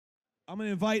I'm going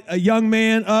to invite a young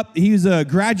man up. He's a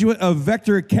graduate of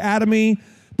Vector Academy,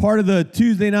 part of the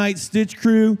Tuesday night Stitch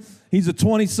crew. He's a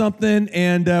 20-something,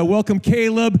 and welcome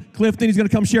Caleb Clifton. He's going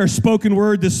to come share a spoken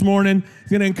word this morning. He's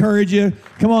going to encourage you.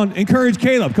 Come on, encourage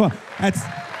Caleb. Come on. That's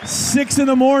 6 in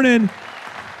the morning.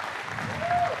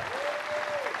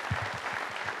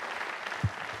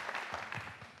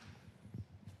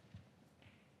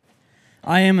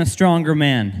 I am a stronger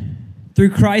man.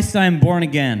 Through Christ I am born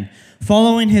again,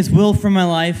 following his will for my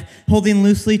life, holding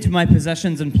loosely to my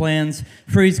possessions and plans,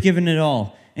 for he's given it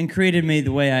all and created me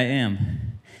the way I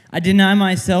am. I deny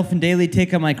myself and daily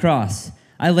take up my cross.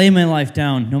 I lay my life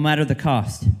down, no matter the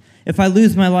cost. If I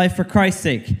lose my life for Christ's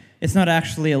sake, it's not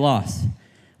actually a loss.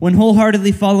 When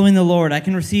wholeheartedly following the Lord, I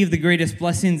can receive the greatest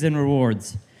blessings and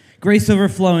rewards. Grace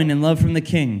overflowing and love from the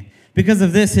King. Because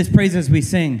of this, his praises we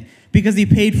sing, because he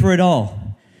paid for it all.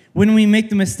 When we make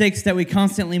the mistakes that we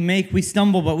constantly make, we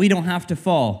stumble, but we don't have to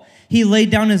fall. He laid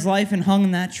down his life and hung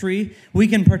on that tree. We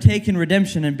can partake in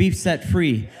redemption and be set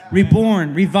free,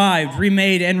 reborn, revived,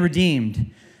 remade, and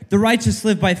redeemed. The righteous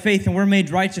live by faith, and we're made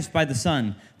righteous by the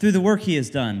Son, through the work he has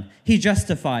done. He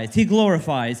justifies, he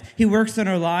glorifies, he works in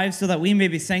our lives so that we may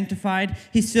be sanctified.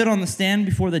 He stood on the stand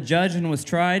before the judge and was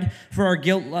tried for our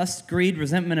guilt, lust, greed,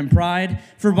 resentment, and pride.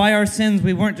 For by our sins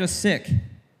we weren't just sick,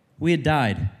 we had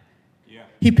died.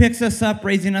 He picks us up,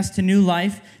 raising us to new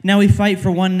life. Now we fight for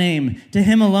one name. To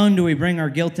him alone do we bring our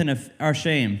guilt and our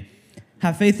shame.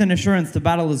 Have faith and assurance the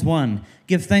battle is won.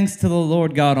 Give thanks to the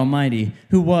Lord God Almighty,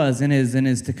 who was and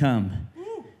is to come.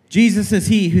 Jesus is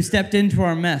he who stepped into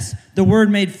our mess. The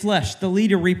Word made flesh, the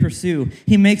leader we pursue.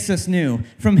 He makes us new.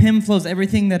 From him flows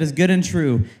everything that is good and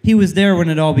true. He was there when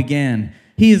it all began.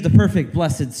 He is the perfect,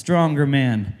 blessed, stronger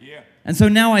man. And so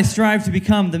now I strive to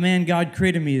become the man God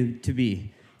created me to be.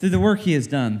 Through the work he has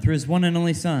done, through his one and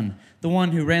only Son, the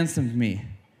one who ransomed me.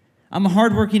 I'm a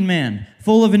hardworking man,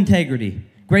 full of integrity.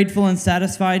 Grateful and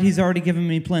satisfied, he's already given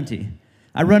me plenty.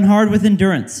 I run hard with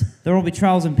endurance. There will be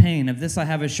trials and pain, of this I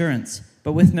have assurance.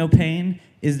 But with no pain,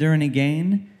 is there any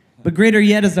gain? But greater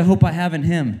yet is the hope I have in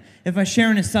him. If I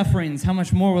share in his sufferings, how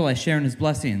much more will I share in his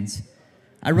blessings?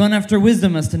 I run after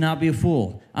wisdom as to not be a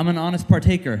fool. I'm an honest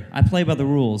partaker. I play by the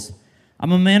rules.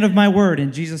 I'm a man of my word,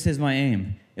 and Jesus is my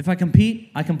aim. If I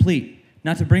compete, I complete,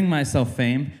 not to bring myself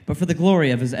fame, but for the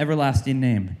glory of his everlasting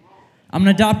name. I'm an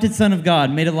adopted son of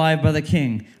God, made alive by the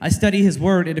King. I study his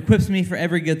word, it equips me for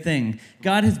every good thing.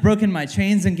 God has broken my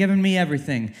chains and given me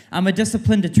everything. I'm a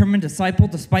disciplined, determined disciple,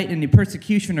 despite any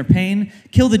persecution or pain.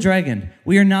 Kill the dragon,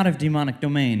 we are not of demonic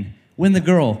domain. Win the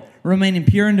girl, remaining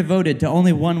pure and devoted to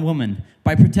only one woman,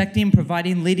 by protecting,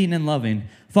 providing, leading, and loving,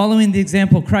 following the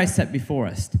example Christ set before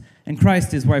us. And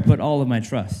Christ is where I put all of my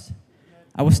trust.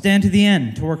 I will stand to the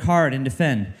end to work hard and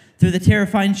defend. Through the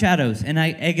terrifying shadows and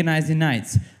agonizing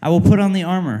nights, I will put on the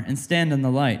armor and stand in the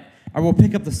light. I will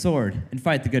pick up the sword and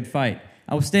fight the good fight.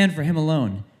 I will stand for him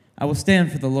alone. I will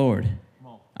stand for the Lord.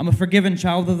 I'm a forgiven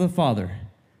child of the Father,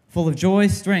 full of joy,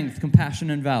 strength, compassion,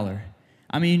 and valor.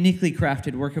 I'm a uniquely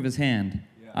crafted work of his hand.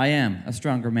 I am a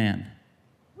stronger man.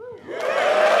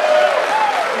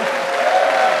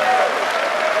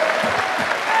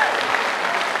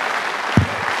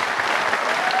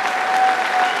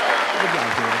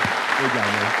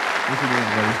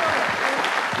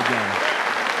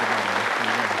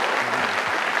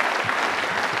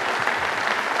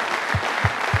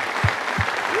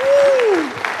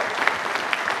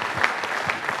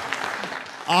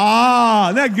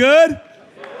 Isn't that good?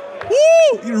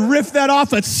 Woo! You riff that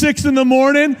off at 6 in the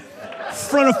morning in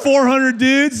front of 400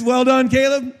 dudes. Well done,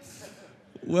 Caleb.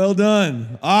 Well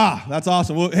done. That's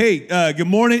awesome. Well, hey, good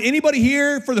morning. Anybody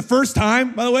here for the first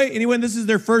time, by the way? Anyone, this is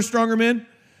their first Stronger Men?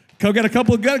 Got a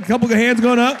couple of hands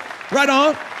going up. Right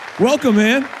on. Welcome,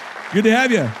 man. Good to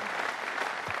have you.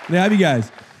 Good to have you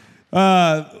guys.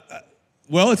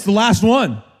 Well, it's the last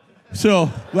one,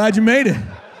 so glad you made it.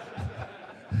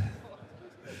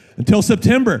 Until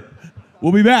September,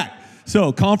 we'll be back.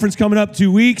 So conference coming up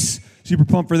 2 weeks. Super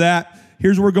pumped for that.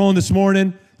 Here's where we're going this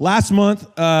morning. Last month,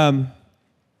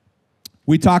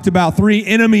 we talked about 3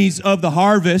 enemies of the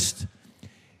harvest: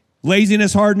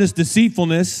 laziness, hardness,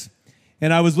 deceitfulness.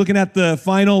 And I was looking at the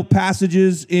final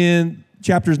passages in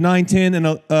chapters 9, 10,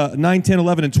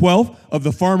 11, and 12 of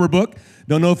the Farmer book.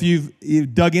 Don't know if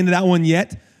you've dug into that one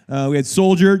yet. We had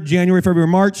Soldier, January, February,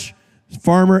 March.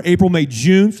 Farmer, April, May,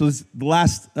 June. So this is the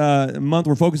last month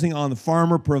we're focusing on the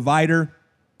farmer provider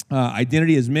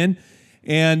identity as men.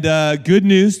 And good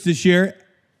news to share,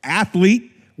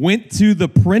 athlete went to the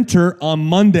printer on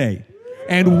Monday.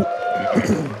 And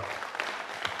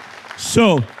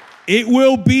so it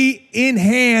will be in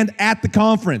hand at the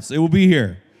conference. It will be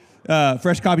here.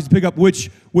 fresh copies to pick up, which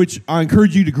I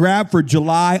encourage you to grab for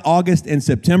July, August, and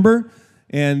September.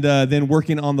 And then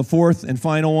working on the fourth and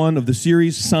final one of the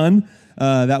series, Son.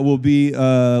 That will be,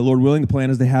 Lord willing, the plan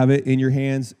is to have it in your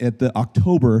hands at the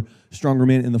October Stronger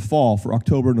Men in the fall for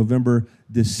October, November,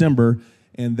 December.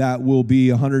 And that will be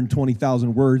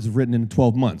 120,000 words written in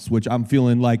 12 months, which I'm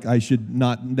feeling like I should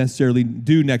not necessarily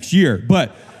do next year.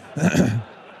 But,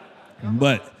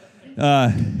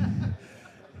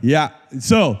 yeah.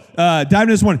 So, diving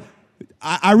into this one,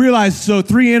 I realized, so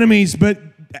 3 enemies, but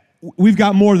we've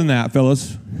got more than that,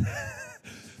 fellas.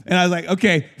 And I was like,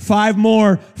 okay, 5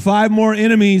 more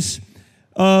enemies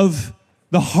of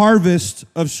the harvest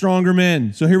of stronger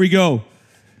men. So here we go.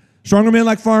 Stronger men,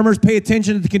 like farmers, pay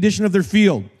attention to the condition of their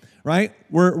field, right?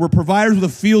 We're providers with a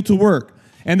field to work.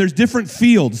 And there's different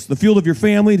fields, the field of your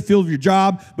family, the field of your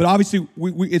job, but obviously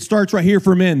it starts right here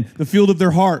for men, the field of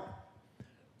their heart.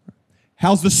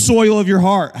 How's the soil of your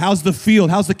heart? How's the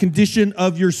field? How's the condition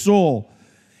of your soul?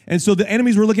 And so the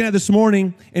enemies we're looking at this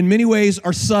morning, in many ways,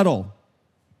 are subtle,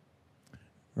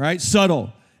 right?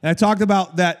 Subtle. And I talked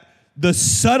about that the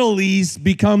subtleties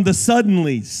become the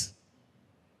suddenlies.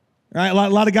 Right? A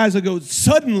lot of guys will go,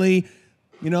 suddenly,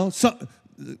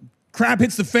 crap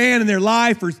hits the fan in their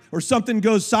life or something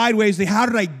goes sideways. How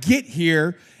did I get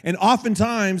here? And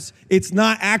oftentimes, it's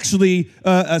not actually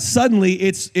suddenly.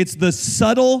 It's the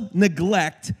subtle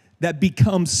neglect that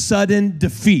becomes sudden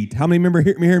defeat. How many remember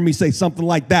hearing me say something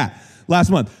like that last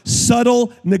month?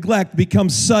 Subtle neglect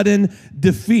becomes sudden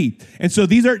defeat. And so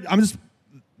these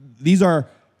are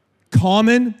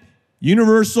common,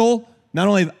 universal, not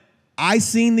only I've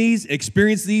seen these,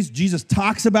 experienced these. Jesus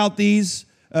talks about these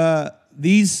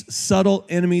subtle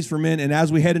enemies for men. And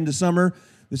as we head into summer,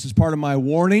 this is part of my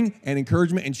warning and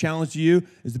encouragement and challenge to you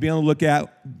is to be on the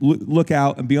look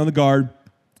out and be on the guard,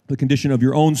 the condition of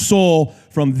your own soul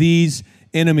from these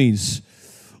enemies.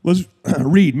 Let's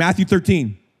read Matthew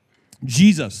 13.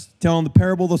 Jesus telling the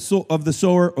parable of the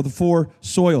sower or the 4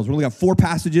 soils. We only got 4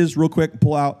 passages real quick,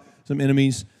 pull out some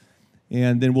enemies.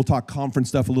 And then we'll talk conference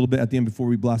stuff a little bit at the end before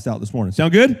we blast out this morning.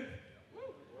 Sound good?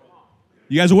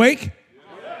 You guys awake?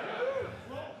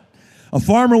 A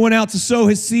farmer went out to sow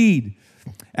his seed.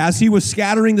 As he was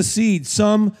scattering the seed,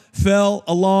 some fell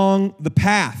along the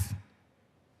path,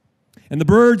 and the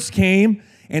birds came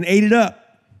and ate it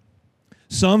up.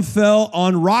 Some fell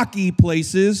on rocky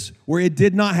places where it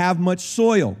did not have much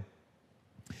soil.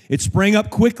 It sprang up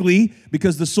quickly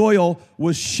because the soil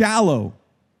was shallow.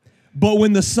 But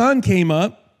when the sun came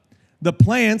up, the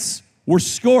plants were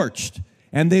scorched,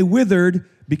 and they withered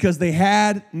because they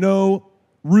had no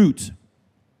root.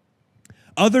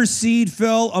 Other seed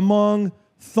fell among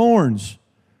thorns,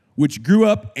 which grew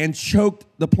up and choked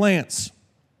the plants.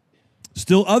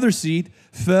 Still other seed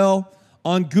fell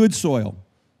on good soil,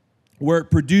 where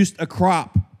it produced a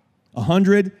crop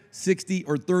 100, 60,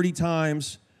 or 30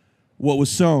 times what was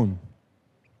sown.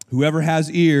 Whoever has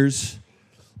ears,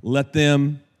 let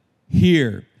them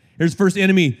hear. Here's the first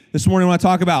enemy this morning I want to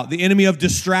talk about, the enemy of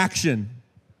distraction.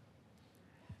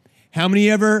 How many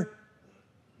ever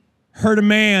heard a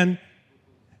man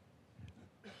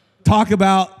talk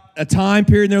about a time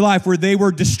period in their life where they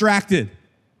were distracted?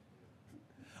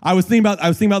 I was thinking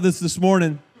about this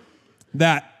morning,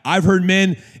 that I've heard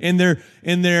men in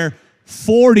their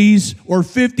 40s or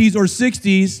 50s or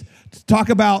 60s talk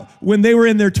about when they were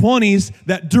in their 20s,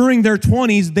 that during their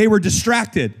 20s they were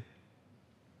distracted.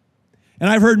 And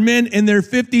I've heard men in their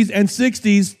 50s and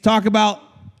 60s talk about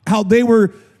how they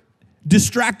were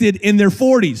distracted in their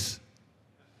 40s.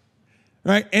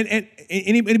 Right? And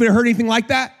anybody heard anything like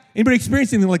that? Anybody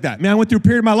experienced anything like that? Man, I went through a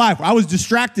period of my life where I was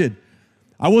distracted.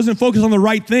 I wasn't focused on the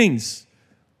right things.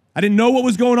 I didn't know what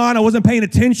was going on. I wasn't paying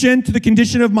attention to the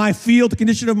condition of my field, the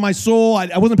condition of my soul.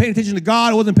 I wasn't paying attention to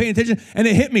God. I wasn't paying attention, and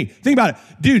it hit me. Think about it.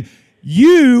 Dude,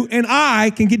 you and I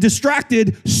can get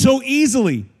distracted so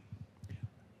easily.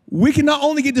 We can not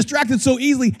only get distracted so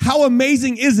easily, how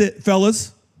amazing is it,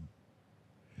 fellas,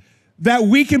 that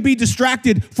we can be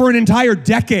distracted for an entire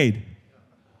decade?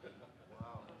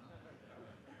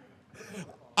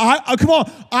 Come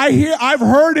on, I've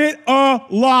heard it a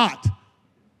lot.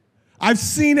 I've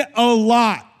seen it a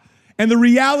lot. And the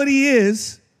reality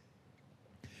is,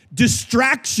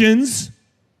 distractions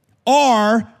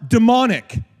are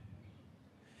demonic.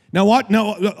 Now what?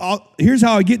 Here's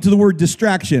how I get to the word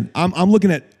distraction. I'm looking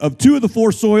at of 2 of the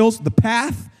 4 soils, the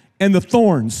path and the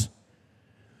thorns.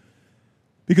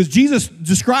 Because Jesus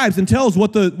describes and tells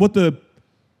what the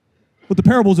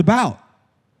parable is about.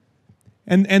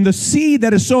 And the seed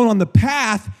that is sown on the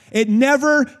path, it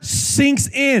never sinks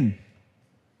in.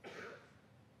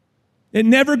 It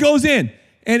never goes in.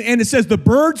 And it says the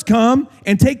birds come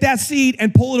and take that seed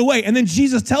and pull it away. And then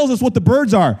Jesus tells us what the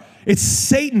birds are. It's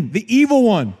Satan, the evil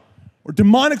one, or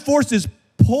demonic forces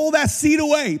pull that seed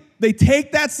away. They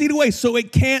take that seed away so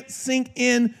it can't sink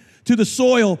in to the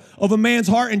soil of a man's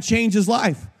heart and change his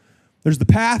life. There's the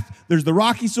path, there's the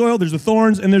rocky soil, there's the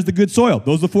thorns, and there's the good soil.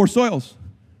 Those are the four soils.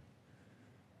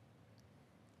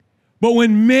 But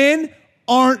when men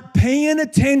aren't paying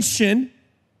attention,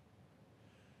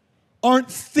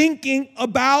 aren't thinking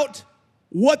about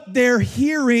what they're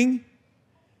hearing,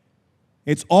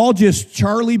 it's all just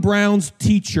Charlie Brown's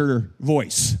teacher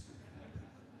voice.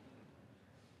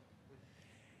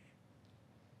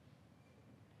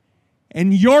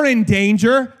 And you're in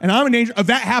danger, and I'm in danger of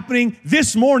that happening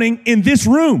this morning in this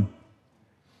room.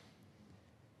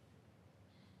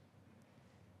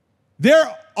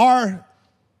 There are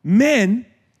men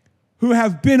who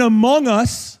have been among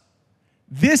us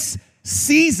this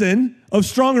season of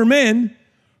Stronger Men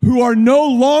who are no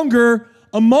longer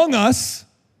among us.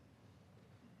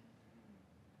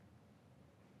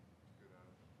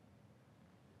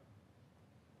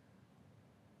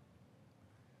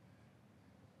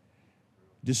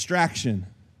 Distraction.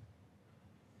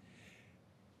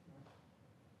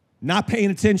 Not paying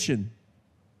attention.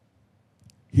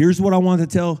 Here's what I want to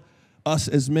tell us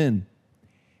as men.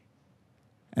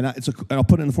 And I'll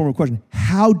put it in the form of a question.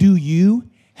 How do you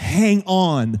hang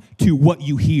on to what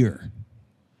you hear?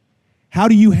 How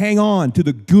do you hang on to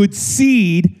the good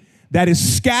seed that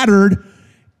is scattered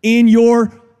in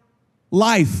your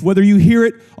life? Whether you hear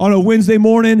it on a Wednesday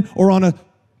morning or on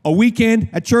a weekend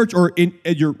at church, or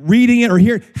you're reading it or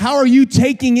hearing, how are you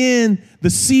taking in the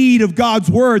seed of God's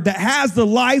word that has the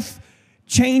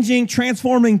life-changing,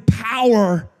 transforming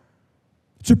power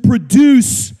to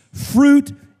produce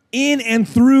fruit in and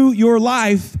through your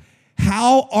life?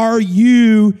 How are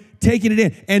you taking it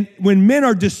in? And when men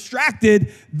are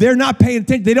distracted, they're not paying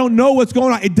attention. They don't know what's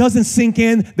going on. It doesn't sink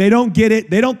in. They don't get it.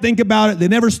 They don't think about it. They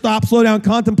never stop, slow down,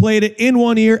 contemplate it, in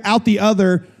one ear, out the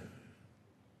other.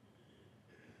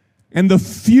 And the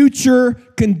future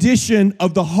condition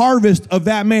of the harvest of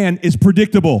that man is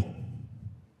predictable.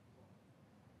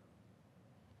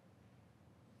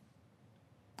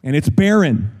 And it's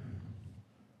barren.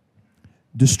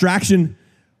 Distraction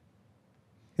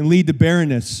can lead to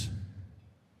barrenness.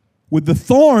 With the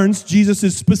thorns, Jesus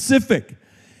is specific.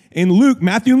 In Luke,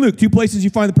 Matthew and Luke, two places you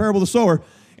find the parable of the sower.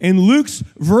 In Luke's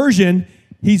version,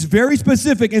 he's very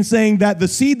specific in saying that the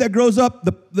seed that grows up,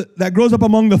 that grows up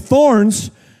among the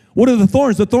thorns. What are the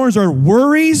thorns? The thorns are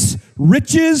worries,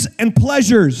 riches, and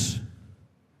pleasures.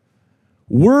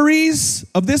 Worries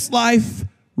of this life,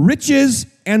 riches,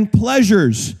 and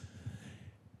pleasures.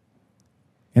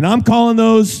 And I'm calling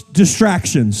those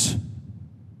distractions.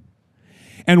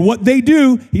 And what they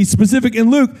do, he's specific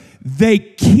in Luke, they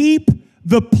keep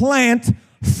the plant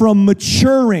from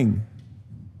maturing.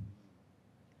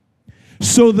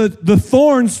 So the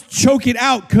thorns choke it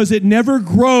out because it never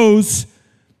grows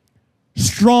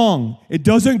strong. It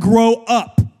doesn't grow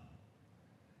up.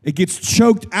 It gets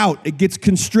choked out. It gets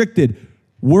constricted.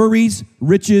 Worries,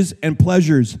 riches, and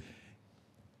pleasures.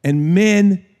 And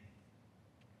men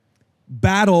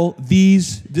battle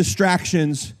these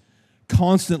distractions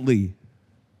constantly.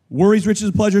 Worries, riches,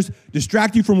 and pleasures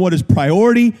distract you from what is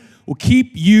priority, will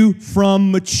keep you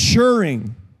from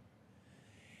maturing.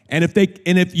 And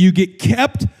if you get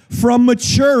kept from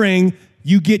maturing,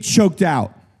 you get choked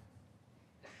out.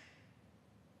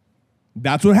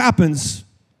 That's what happens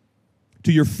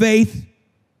to your faith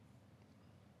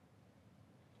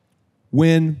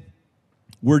when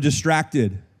we're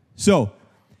distracted. So,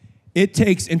 it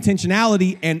takes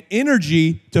intentionality and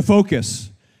energy to focus.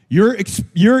 You're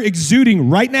exuding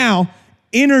right now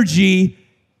energy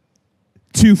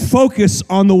to focus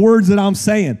on the words that I'm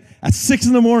saying. At 6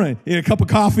 in the morning, eat a cup of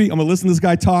coffee. I'm going to listen to this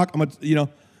guy talk.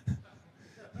 You're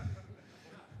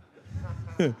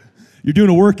doing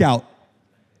a workout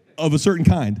of a certain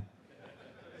kind.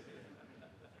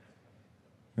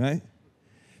 Right?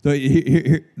 So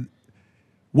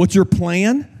what's your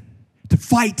plan? To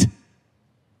fight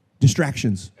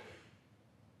distractions.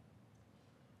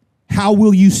 How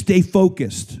will you stay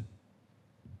focused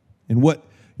in what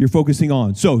you're focusing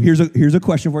on? So here's a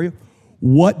question for you.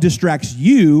 What distracts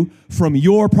you from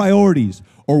your priorities?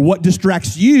 Or what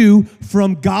distracts you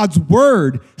from God's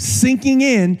word sinking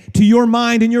in to your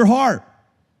mind and your heart?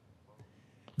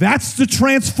 That's the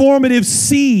transformative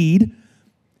seed.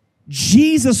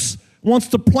 Jesus wants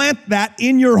to plant that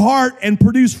in your heart and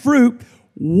produce fruit.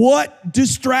 What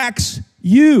distracts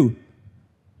you?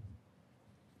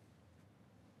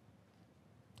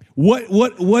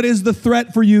 What is the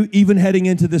threat for you even heading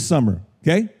into this summer?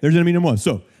 Okay? There's enemy number one.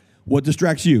 So What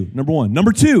distracts you? Number one.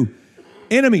 Number two,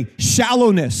 enemy,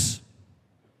 shallowness.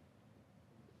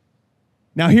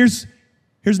 Now here's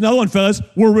another one, fellas,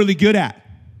 we're really good at.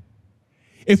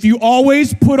 If you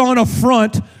always put on a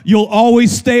front, you'll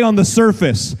always stay on the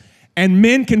surface. And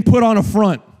men can put on a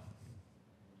front.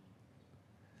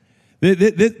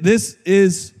 This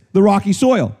is the rocky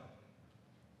soil.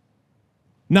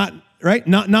 Not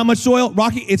much soil,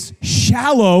 rocky. It's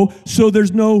shallow, so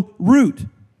there's no root.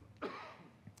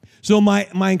 So my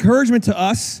encouragement to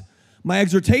us, my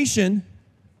exhortation,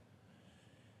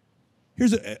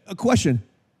 here's a question.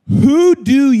 Who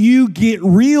do you get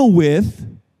real with?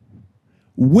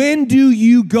 When do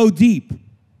you go deep?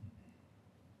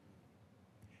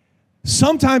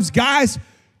 Sometimes guys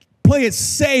play it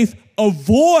safe,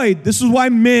 avoid. This is why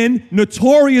men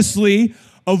notoriously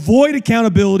avoid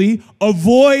accountability,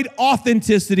 avoid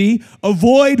authenticity,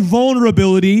 avoid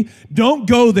vulnerability. Don't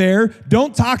go there.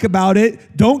 Don't talk about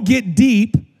it. Don't get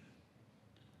deep.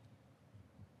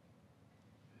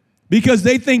 Because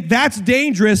they think that's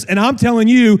dangerous, and I'm telling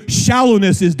you,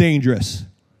 shallowness is dangerous.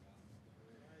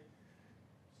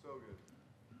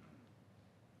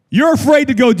 You're afraid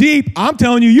to go deep. I'm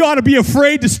telling you, you ought to be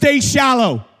afraid to stay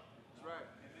shallow.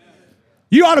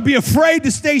 You ought to be afraid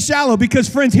to stay shallow because,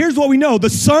 friends, here's what we know. The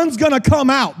sun's going to come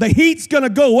out. The heat's going to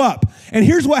go up. And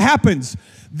here's what happens.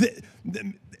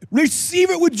 Receive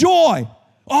it with joy.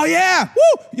 Oh, yeah.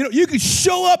 Woo! You can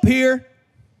show up here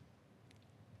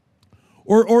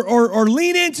or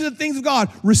lean into the things of God.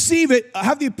 Receive it.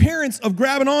 Have the appearance of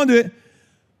grabbing onto it.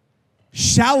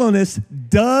 Shallowness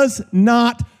does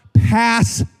not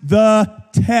pass the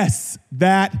tests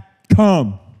that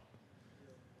come.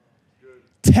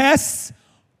 Tests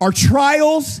are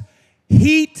trials,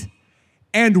 heat,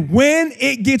 and when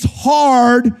it gets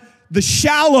hard, the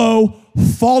shallow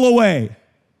fall away.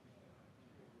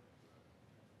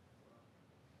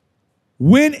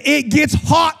 When it gets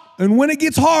hot and when it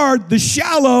gets hard, the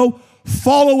shallow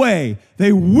fall away.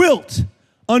 They wilt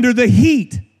under the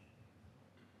heat.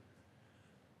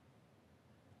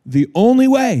 The only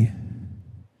way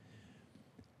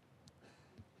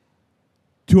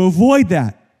to avoid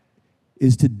that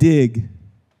is to dig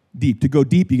deep. To go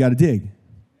deep, you got to dig.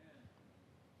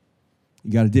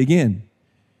 You got to dig in.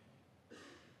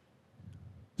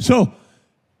 So,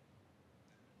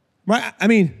 right? I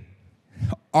mean,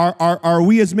 are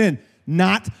we as men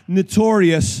not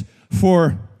notorious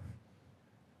for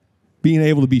being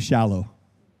able to be shallow?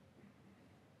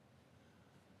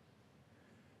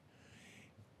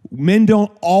 Men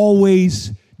don't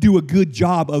always do a good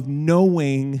job of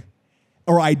knowing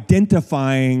or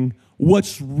identifying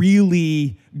what's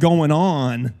really going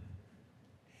on.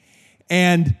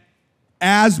 And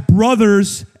as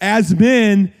brothers, as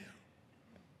men,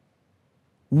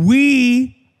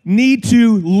 we need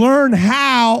to learn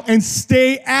how and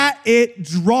stay at it,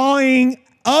 drawing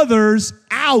others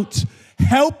out,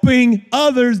 helping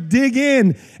others dig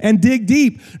in and dig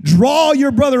deep. Draw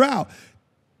your brother out.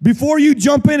 Before you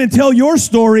jump in and tell your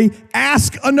story,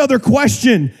 ask another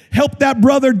question. Help that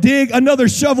brother dig another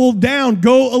shovel down.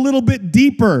 Go a little bit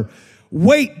deeper.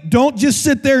 Wait, don't just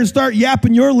sit there and start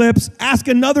yapping your lips. Ask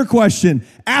another question.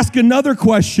 Ask another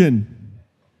question.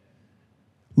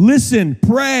 Listen,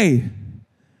 pray.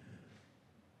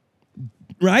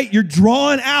 Right? You're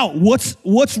drawing out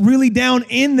what's really down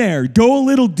in there. Go a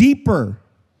little deeper.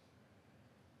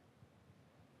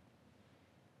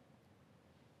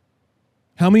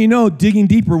 How many know digging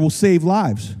deeper will save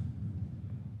lives?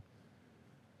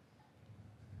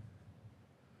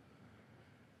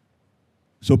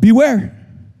 So beware.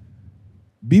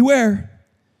 Beware.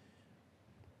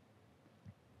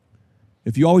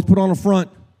 If you always put on a front,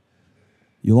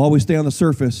 you'll always stay on the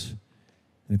surface.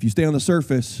 And if you stay on the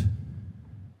surface,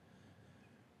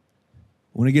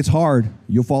 when it gets hard,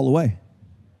 you'll fall away.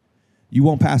 You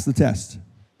won't pass the test.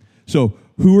 So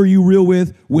who are you real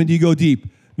with? When do you go deep?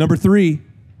 Number 3,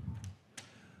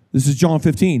 this is John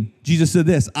 15. Jesus said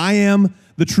this, I am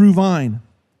the true vine,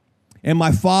 and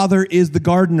my Father is the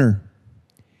gardener.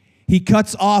 He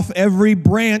cuts off every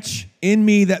branch in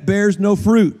me that bears no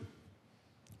fruit,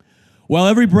 while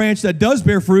every branch that does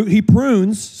bear fruit, he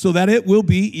prunes so that it will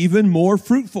be even more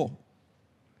fruitful.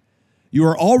 You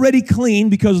are already clean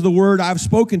because of the word I've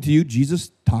spoken to you.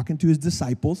 Jesus talking to his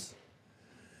disciples.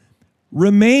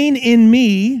 Remain in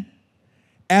me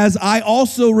as I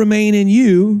also remain in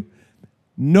you.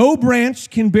 No branch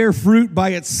can bear fruit by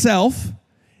itself.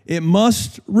 It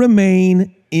must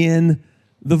remain in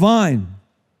the vine.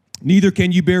 Neither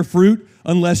can you bear fruit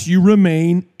unless you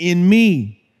remain in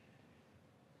me.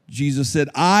 Jesus said,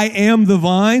 I am the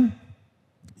vine.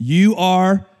 You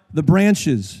are the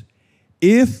branches.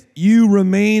 If you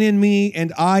remain in me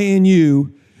and I in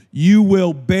you, you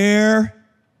will bear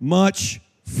much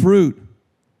fruit.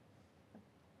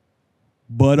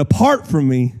 But apart from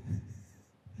me,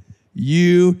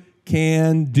 you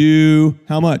can do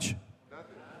how much?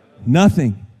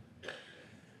 Nothing.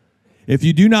 If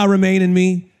you do not remain in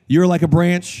me, you're like a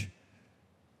branch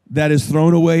that is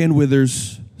thrown away and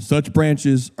withers. Such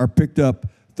branches are picked up,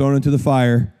 thrown into the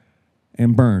fire,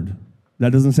 and burned.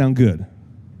 That doesn't sound good.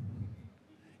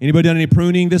 Anybody done any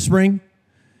pruning this spring?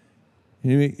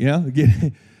 Yeah?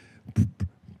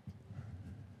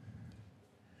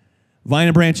 Vine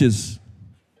and branches,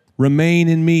 remain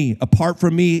in me. Apart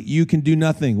from me, you can do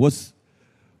nothing. What's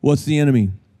the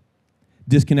enemy?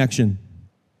 Disconnection.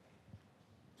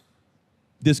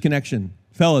 Disconnection.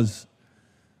 Fellas,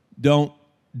 don't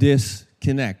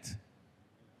disconnect.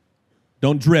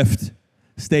 Don't drift.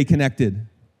 Stay connected.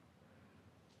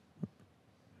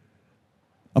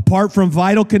 Apart from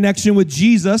vital connection with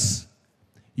Jesus,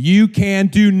 you can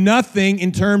do nothing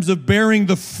in terms of bearing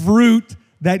the fruit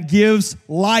that gives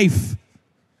life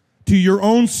to your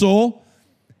own soul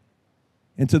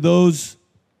and to those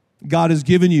God has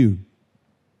given you.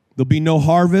 There'll be no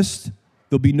harvest.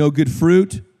 There'll be no good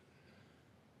fruit.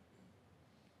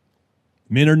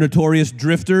 Men are notorious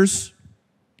drifters.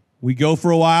 We go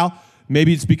for a while.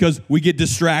 Maybe it's because we get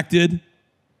distracted.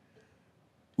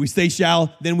 We stay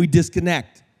shallow, then we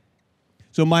disconnect.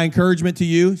 So my encouragement to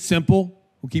you, simple,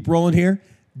 we'll keep rolling here,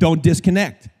 don't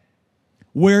disconnect.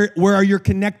 Where are your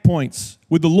connect points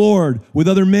with the Lord, with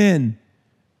other men,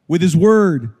 with His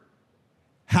Word?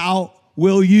 How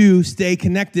will you stay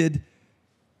connected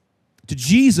to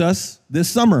Jesus this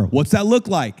summer? What's that look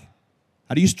like?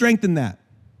 How do you strengthen that?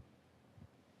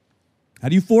 How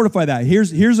do you fortify that?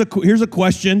 Here's a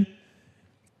question.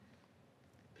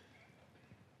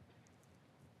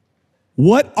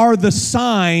 What are the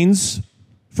signs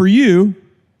for you?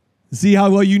 See how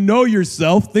well you know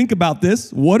yourself. Think about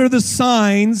this. What are the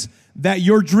signs that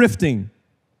you're drifting?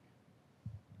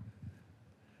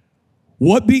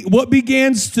 What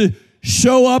begins to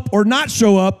show up or not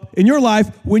show up in your life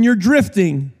when you're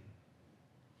drifting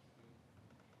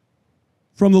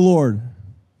from the Lord,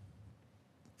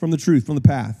 from the truth, from the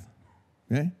path?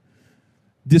 Okay?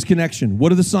 Disconnection.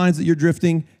 What are the signs that you're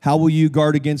drifting? How will you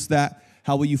guard against that?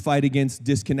 How will you fight against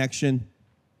disconnection,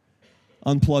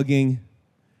 unplugging?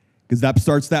 Because that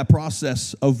starts that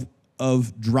process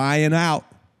of drying out.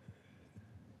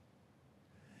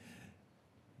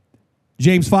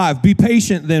 James 5, be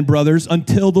patient then, brothers,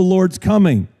 until the Lord's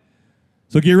coming.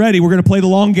 So get ready. We're going to play the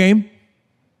long game.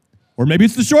 Or maybe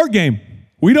it's the short game.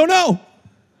 We don't know.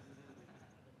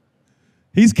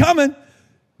 He's coming.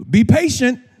 Be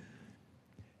patient.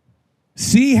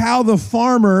 See how the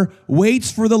farmer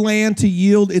waits for the land to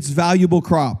yield its valuable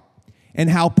crop, and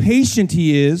how patient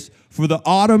he is for the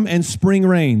autumn and spring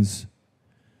rains.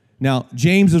 Now,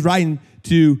 James is writing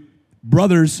to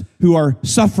brothers who are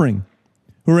suffering,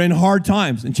 who are in hard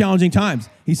times and challenging times.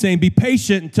 He's saying, be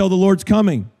patient until the Lord's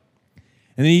coming.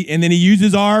 And then he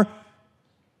uses our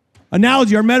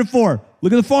analogy, our metaphor.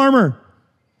 Look at the farmer.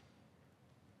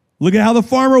 Look at how the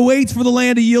farmer waits for the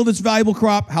land to yield its valuable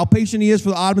crop, how patient he is for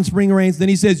the autumn and spring rains. Then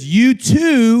he says, you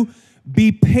too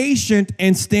be patient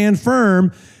and stand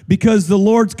firm, because the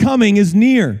Lord's coming is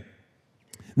near.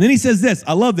 And then he says this,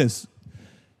 I love this.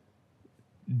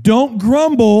 Don't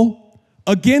grumble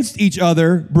against each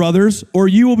other, brothers, or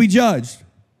you will be judged.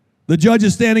 The judge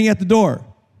is standing at the door.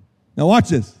 Now watch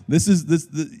this.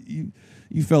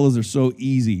 You fellas are so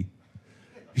easy.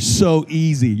 You're so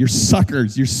easy. You're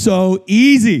suckers. You're so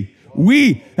easy.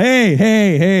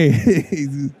 Hey.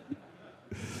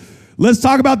 Let's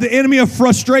talk about the enemy of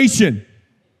frustration.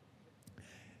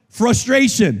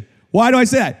 Frustration. Why do I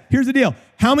say that? Here's the deal.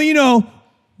 How many of you know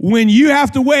when you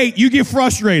have to wait, you get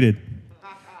frustrated?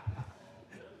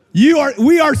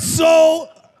 We are so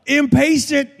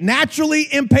impatient,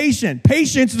 naturally impatient.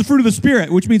 Patience is the fruit of the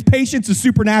Spirit, which means patience is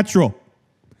supernatural.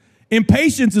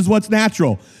 Impatience is what's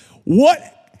natural. What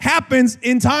happens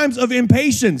in times of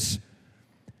impatience?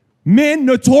 Men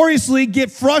notoriously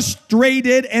get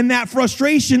frustrated, and that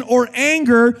frustration or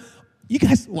anger, you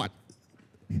guys, what?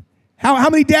 How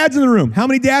many dads in the room? How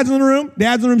many dads in the room?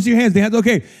 Dads in the room, see your hands.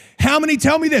 Okay. How many,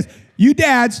 tell me this, you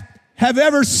dads have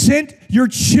ever sent your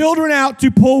children out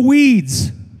to pull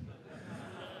weeds?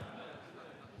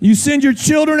 You send your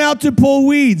children out to pull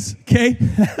weeds, okay?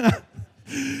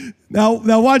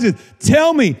 Now watch this.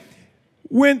 Tell me,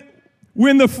 when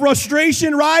the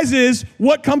frustration rises,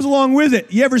 what comes along with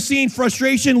it? You ever seen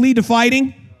frustration lead to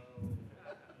fighting?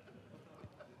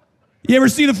 You ever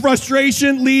see the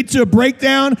frustration lead to a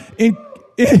breakdown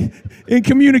in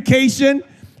communication?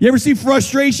 You ever see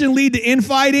frustration lead to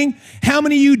infighting? How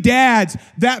many of you dads,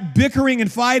 that bickering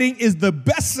and fighting is the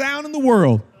best sound in the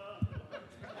world?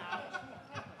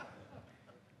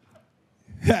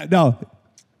 No.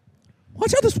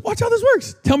 Watch how this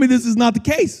works. Tell me this is not the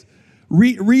case.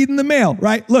 Reading the mail,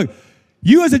 right? Look,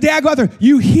 you as a dad go out there,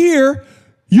 you hear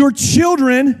your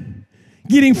children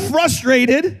getting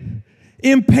frustrated,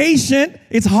 impatient,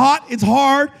 it's hot, it's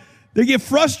hard, they get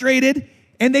frustrated,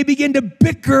 and they begin to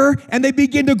bicker, and they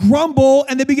begin to grumble,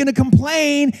 and they begin to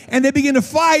complain, and they begin to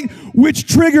fight, which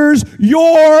triggers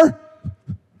your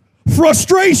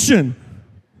frustration.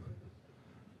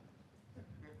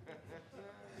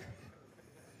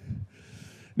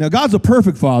 Now, God's a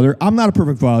perfect father. I'm not a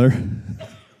perfect father.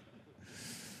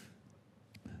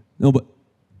 No, but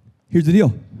here's the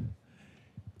deal.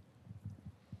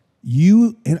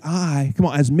 You and I, come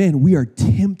on, as men, we are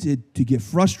tempted to get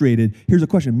frustrated. Here's a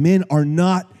question. Men are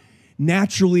not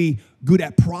naturally good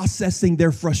at processing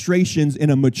their frustrations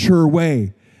in a mature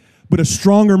way. But a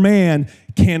stronger man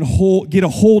can get a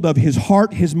hold of his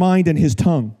heart, his mind, and his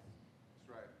tongue.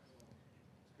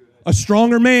 A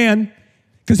stronger man,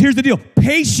 because here's the deal.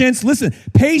 Patience, listen,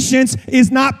 patience is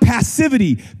not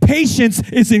passivity. Patience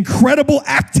is incredible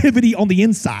activity on the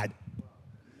inside.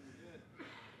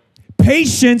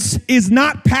 Patience is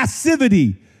not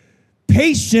passivity.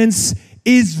 Patience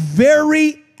is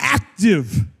very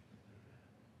active.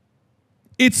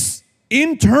 It's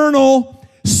internal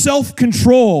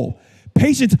self-control.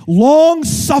 Patience,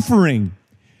 long-suffering.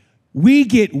 We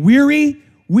get weary.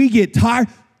 We get tired.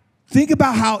 Think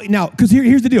about how, now, because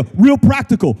here's the deal. Real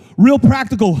practical.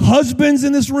 Husbands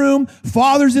in this room,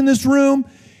 fathers in this room.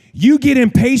 You get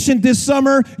impatient this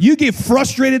summer. You get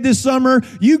frustrated this summer.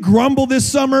 You grumble this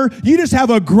summer. You just have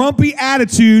a grumpy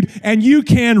attitude, and you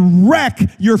can wreck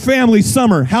your family's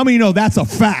summer. How many know that's a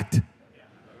fact?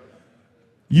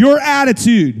 Your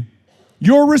attitude,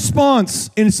 your response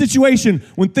in a situation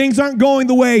when things aren't going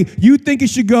the way you think it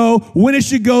should go, when it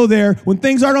should go there, when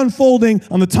things aren't unfolding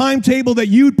on the timetable that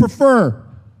you'd prefer.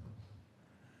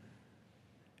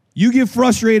 You get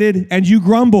frustrated and you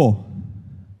grumble.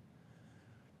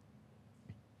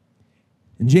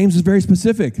 And James is very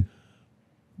specific.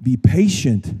 Be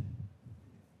patient.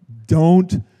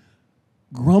 Don't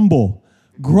grumble.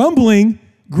 Grumbling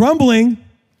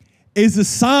is a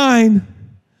sign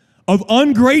of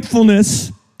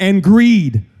ungratefulness and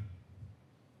greed.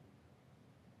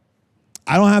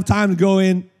 I don't have time to go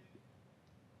in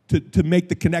to make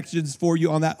the connections for you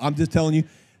on that. I'm just telling you.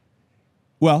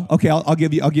 Well, okay, I'll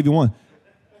give you one.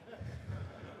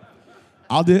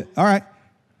 I'll do it. All right.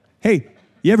 Hey,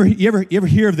 you ever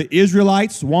hear of the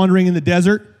Israelites wandering in the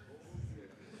desert?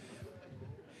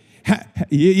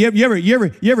 You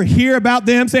ever hear about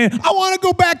them saying, "I want to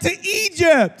go back to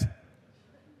Egypt"?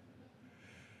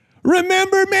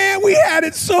 Remember, man, we had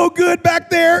it so good back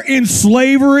there in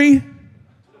slavery.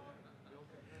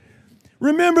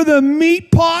 Remember the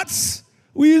meat pots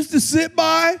we used to sit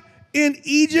by in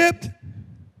Egypt?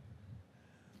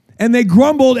 And they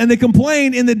grumbled and they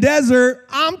complained in the desert,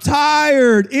 "I'm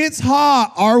tired, it's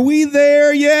hot, are we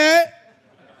there yet?"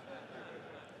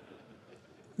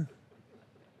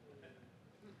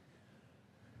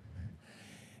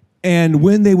 And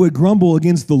when they would grumble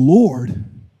against the Lord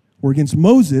or against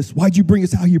Moses, "Why'd you bring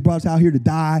us out here? You brought us out here to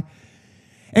die."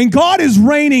 And God is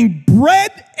raining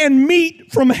bread and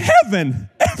meat from heaven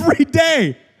every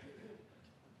day.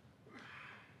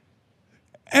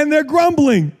 And they're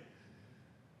grumbling.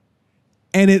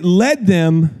 And it led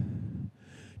them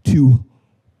to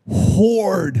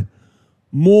hoard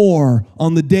more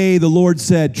on the day the Lord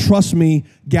said, "Trust me,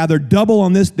 gather double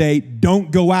on this day.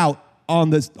 Don't go out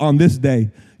on this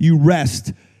day. You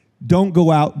rest. Don't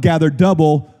go out. Gather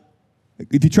double.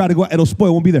 If you try to go out, it'll spoil.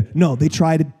 It won't be there." No, they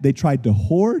tried to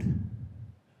hoard.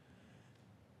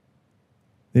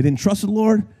 They didn't trust the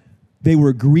Lord. They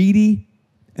were greedy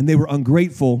and they were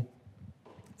ungrateful.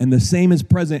 And the same is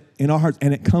present in our hearts,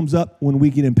 and it comes up when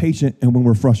we get impatient and when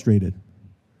we're frustrated.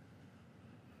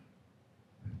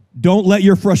 Don't let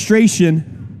your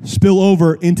frustration spill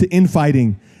over into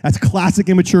infighting. That's classic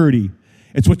immaturity.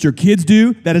 It's what your kids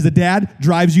do that as a dad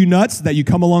drives you nuts, that you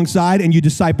come alongside and you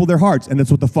disciple their hearts. And that's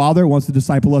what the Father wants to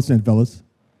disciple us in, fellas.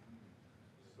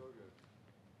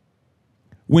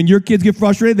 When your kids get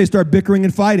frustrated, they start bickering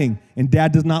and fighting, and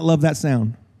dad does not love that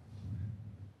sound.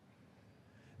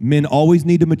 Men always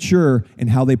need to mature in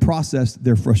how they process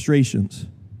their frustrations.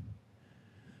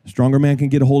 A stronger man can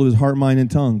get a hold of his heart, mind,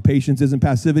 and tongue. Patience isn't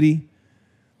passivity.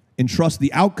 Entrust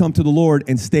the outcome to the Lord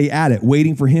and stay at it,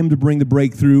 waiting for him to bring the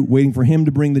breakthrough, waiting for him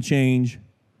to bring the change.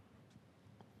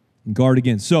 And guard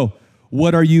against. So,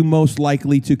 what are you most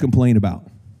likely to complain about?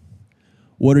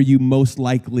 what are you most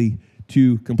likely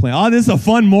to complain? Oh, this is a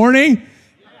fun morning.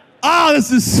 Oh, this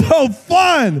is so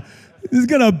fun.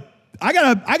 I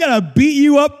gotta beat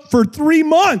you up for 3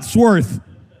 months worth.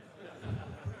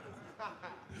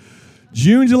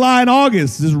 June, July, and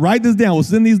August. Just write this down. We'll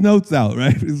send these notes out,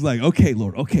 right? It's like, okay,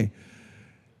 Lord, okay.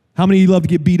 How many of you love to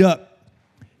get beat up?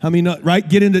 How many, right?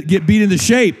 Get beat into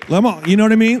shape. Come on, you know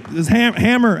what I mean? Just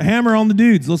hammer on the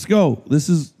dudes. Let's go.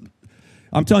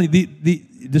 I'm telling you, the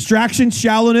distraction,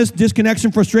 shallowness,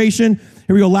 disconnection, frustration.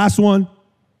 Here we go. Last one.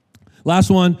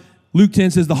 Luke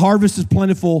 10 says, the harvest is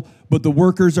plentiful, but the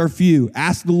workers are few.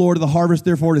 Ask the Lord of the harvest,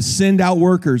 therefore, to send out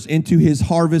workers into his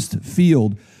harvest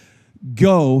field.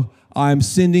 Go, I'm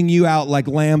sending you out like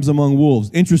lambs among wolves.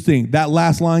 Interesting. That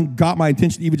last line got my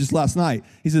attention even just last night.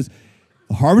 He says,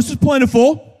 the harvest is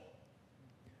plentiful.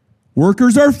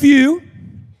 Workers are few.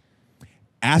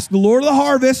 Ask the Lord of the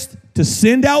harvest to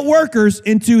send out workers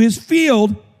into his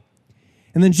field.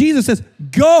 And then Jesus says,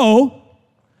 go,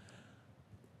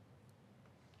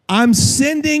 I'm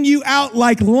sending you out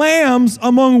like lambs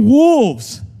among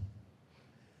wolves.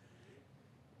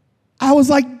 I was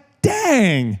like,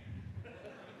 dang.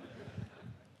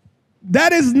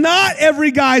 That is not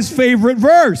every guy's favorite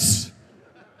verse.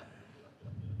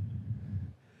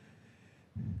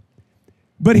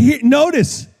 But here,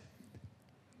 notice,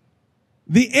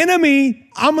 the enemy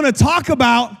I'm going to talk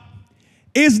about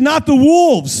is not the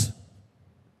wolves.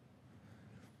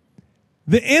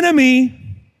 The enemy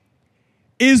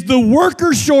is the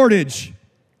worker shortage.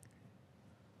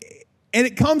 And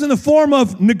it comes in the form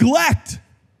of neglect.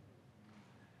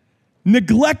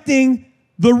 Neglecting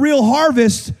the real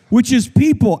harvest, which is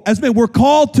people. As men, we're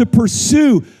called to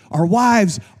pursue our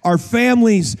wives, our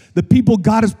families, the people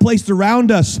God has placed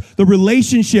around us, the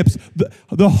relationships.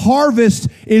 The harvest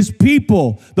is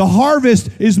people. The harvest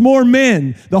is more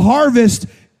men. The harvest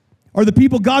are the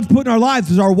people God's put in our lives,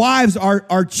 is our wives,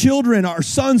 our children, our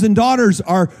sons and daughters,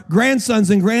 our grandsons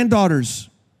and granddaughters.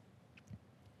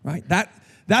 Right?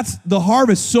 That's the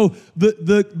harvest. So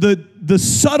the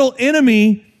subtle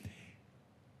enemy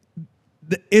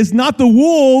is not the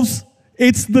wolves,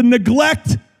 it's the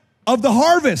neglect of the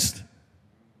harvest.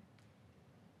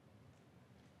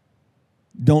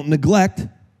 Don't neglect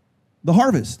the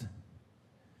harvest.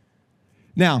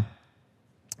 Now,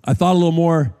 I thought a little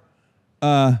more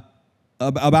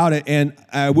about it, and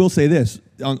I will say this.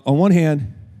 On one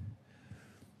hand,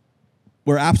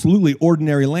 we're absolutely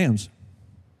ordinary lambs.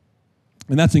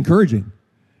 And that's encouraging,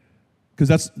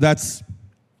 because that's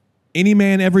any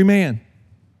man, every man.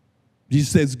 Jesus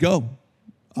says, go,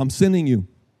 I'm sending you.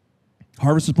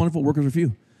 Harvest is plentiful, workers are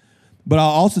few. But I'll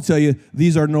also tell you,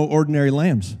 these are no ordinary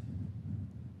lambs.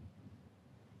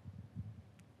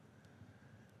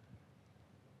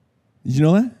 Did you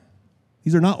know that?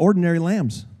 These are not ordinary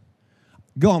lambs.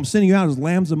 Go, I'm sending you out as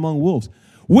lambs among wolves.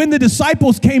 When the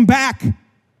disciples came back,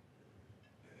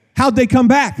 how'd they come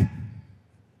back?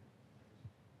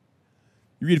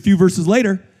 You read a few verses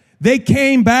later. They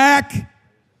came back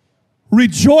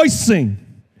rejoicing.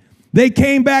 They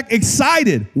came back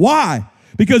excited. Why?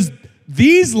 Because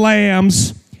these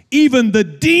lambs, even the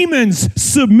demons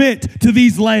submit to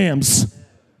these lambs.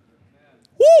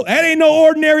 Woo, that ain't no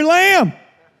ordinary lamb.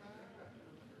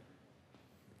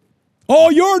 Oh,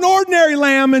 you're an ordinary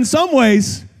lamb in some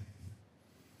ways,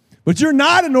 but you're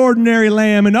not an ordinary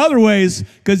lamb in other ways,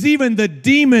 because even the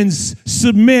demons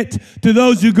submit to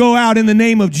those who go out in the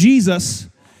name of Jesus.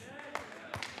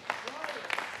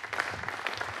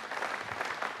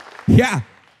 Yeah.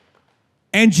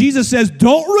 And Jesus says,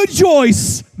 don't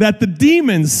rejoice that the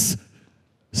demons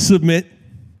submit.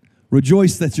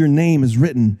 Rejoice that your name is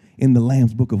written in the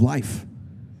Lamb's book of life.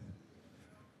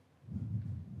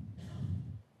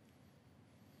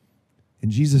 And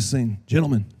Jesus saying,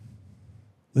 gentlemen,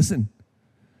 listen,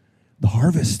 the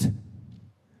harvest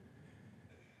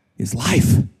is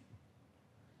life.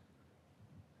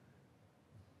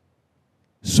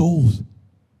 Souls,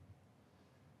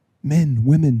 men,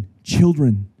 women,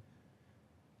 children.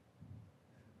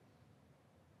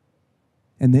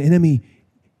 And the enemy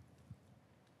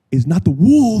is not the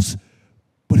wolves,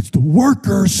 but it's the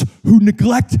workers who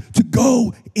neglect to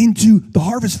go into the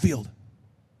harvest field.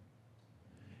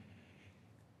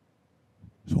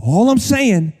 So all I'm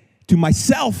saying to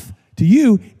myself, to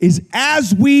you, is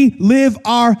as we live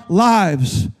our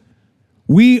lives,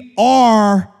 we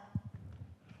are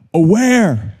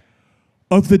aware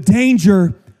of the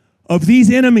danger of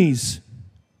these enemies,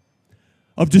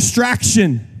 of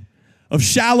distraction, of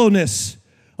shallowness,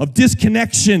 of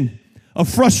disconnection, of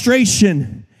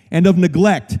frustration, and of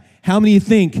neglect. How many of you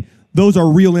think those are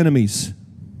real enemies?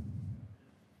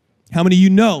 How many of you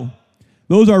know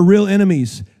Those are real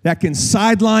enemies that can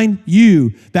sideline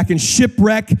you, that can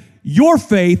shipwreck your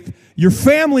faith, your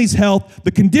family's health,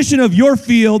 the condition of your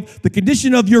field, the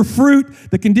condition of your fruit,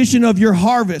 the condition of your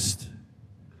harvest.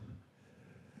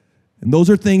 And those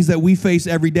are things that we face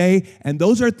every day, and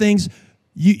those are things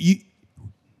we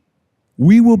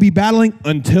will be battling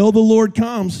until the Lord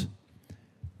comes.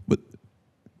 But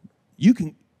you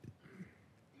can.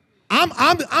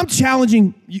 I'm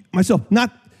challenging myself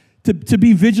not to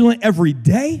be vigilant every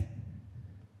day,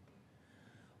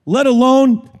 let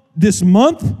alone this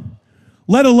month,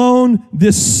 let alone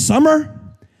this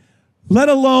summer, let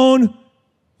alone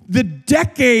the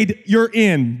decade you're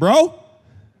in, bro.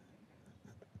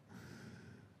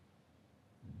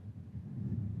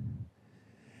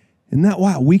 Isn't that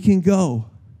wild? We can go.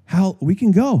 We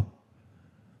can go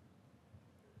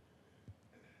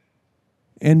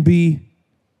and be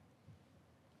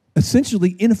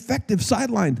essentially ineffective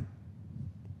sidelined.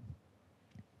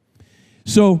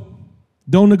 So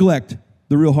don't neglect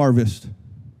the real harvest.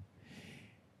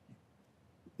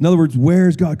 In other words, where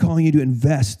is God calling you to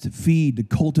invest, to feed, to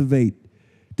cultivate,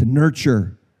 to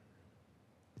nurture?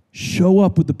 Show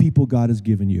up with the people God has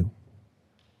given you.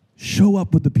 Show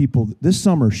up with the people this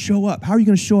summer. Show up. How are you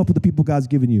going to show up with the people God's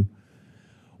given you?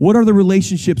 What are the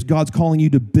relationships God's calling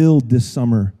you to build this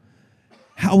summer?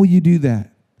 How will you do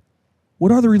that?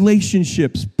 What are the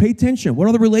relationships? Pay attention. What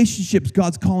are the relationships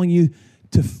God's calling you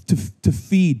to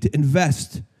feed, to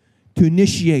invest, to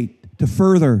initiate, to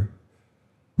further?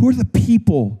 Who are the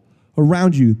people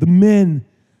around you? The men,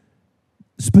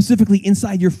 specifically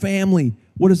inside your family.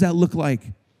 What does that look like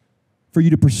for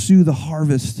you to pursue the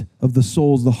harvest of the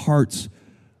souls, the hearts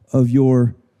of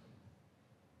your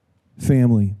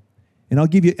family? And I'll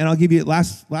give you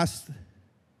last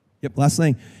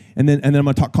thing. And then I'm going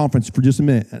to talk conference for just a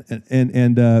minute,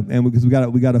 and because we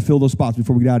got to fill those spots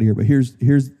before we get out of here. But here's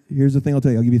the thing I'll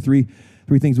tell you. I'll give you three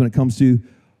things when it comes to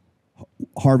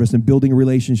harvest and building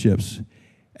relationships.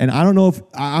 And I don't know if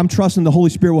I'm trusting the Holy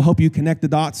Spirit will help you connect the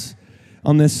dots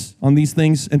on these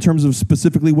things in terms of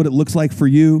specifically what it looks like for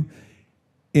you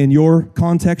in your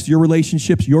context, your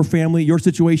relationships, your family, your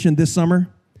situation this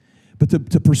summer. But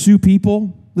to pursue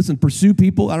people. Listen, pursue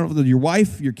people. I don't know if it's your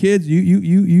wife, your kids.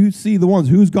 You see the ones.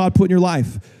 Who's God put in your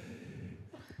life?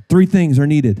 3 things are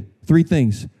needed. 3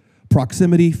 things.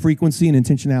 Proximity, frequency, and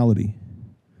intentionality.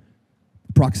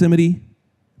 Proximity,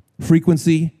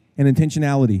 frequency, and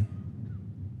intentionality.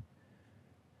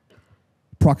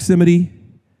 Proximity,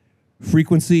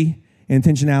 frequency, and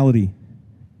intentionality.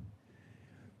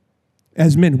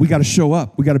 As men, we got to show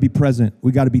up. We got to be present.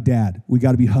 We got to be dad. We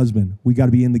got to be husband. We got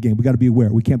to be in the game. We got to be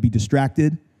aware. We can't be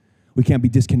distracted. We can't be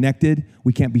disconnected.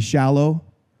 We can't be shallow.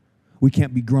 We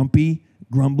can't be grumpy,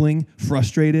 grumbling,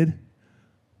 frustrated.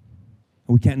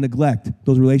 We can't neglect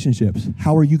those relationships.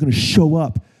 How are you going to show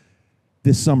up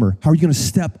this summer? How are you going to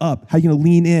step up? How are you going to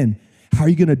lean in? How are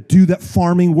you going to do that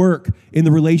farming work in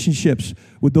the relationships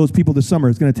with those people this summer?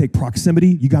 It's going to take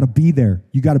proximity. You got to be there.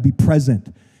 You got to be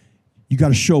present. You got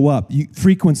to show up.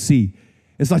 Frequency.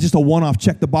 It's not just a one-off,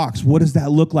 check the box. What does that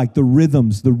look like? The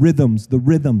rhythms.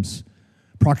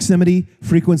 Proximity,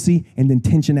 frequency, and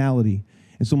intentionality.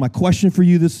 And so my question for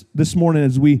you this morning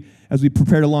as we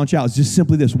prepare to launch out is just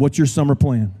simply this. What's your summer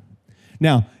plan?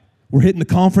 Now, we're hitting the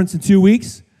conference in 2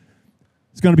 weeks.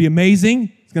 It's going to be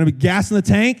amazing. It's going to be gas in the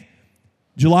tank.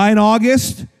 July and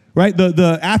August, right?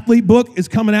 The athlete book is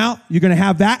coming out. You're going to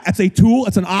have that. That's a tool.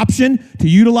 It's an option to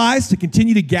utilize to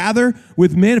continue to gather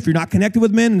with men. If you're not connected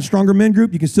with men in the Stronger Men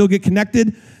group, you can still get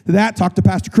connected to that. Talk to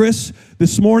Pastor Chris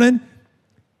this morning.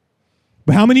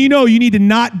 But how many of you know you need to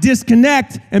not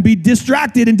disconnect and be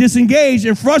distracted and disengaged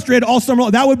and frustrated all summer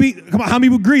long? That would be, come on, how many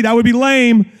would agree? That would be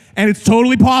lame, and it's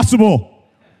totally possible.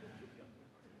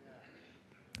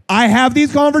 I have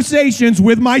these conversations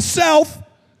with myself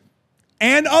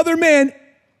and other men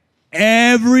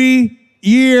every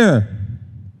year.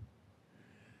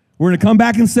 We're going to come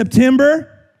back in September.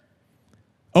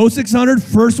 0600,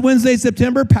 first Wednesday,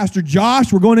 September. Pastor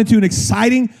Josh, we're going into an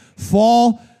exciting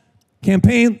fall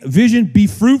campaign. Vision, be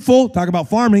fruitful. Talk about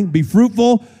farming. Be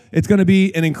fruitful. It's going to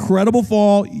be an incredible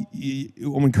fall.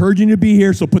 I'm encouraging you to be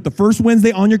here. So put the first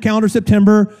Wednesday on your calendar,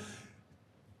 September.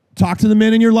 Talk to the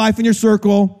men in your life, in your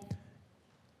circle.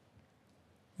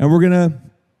 And we're going to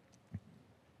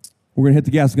hit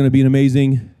the gas. It's going to be an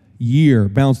amazing year,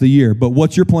 balance the year. But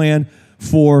what's your plan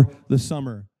for the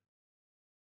summer?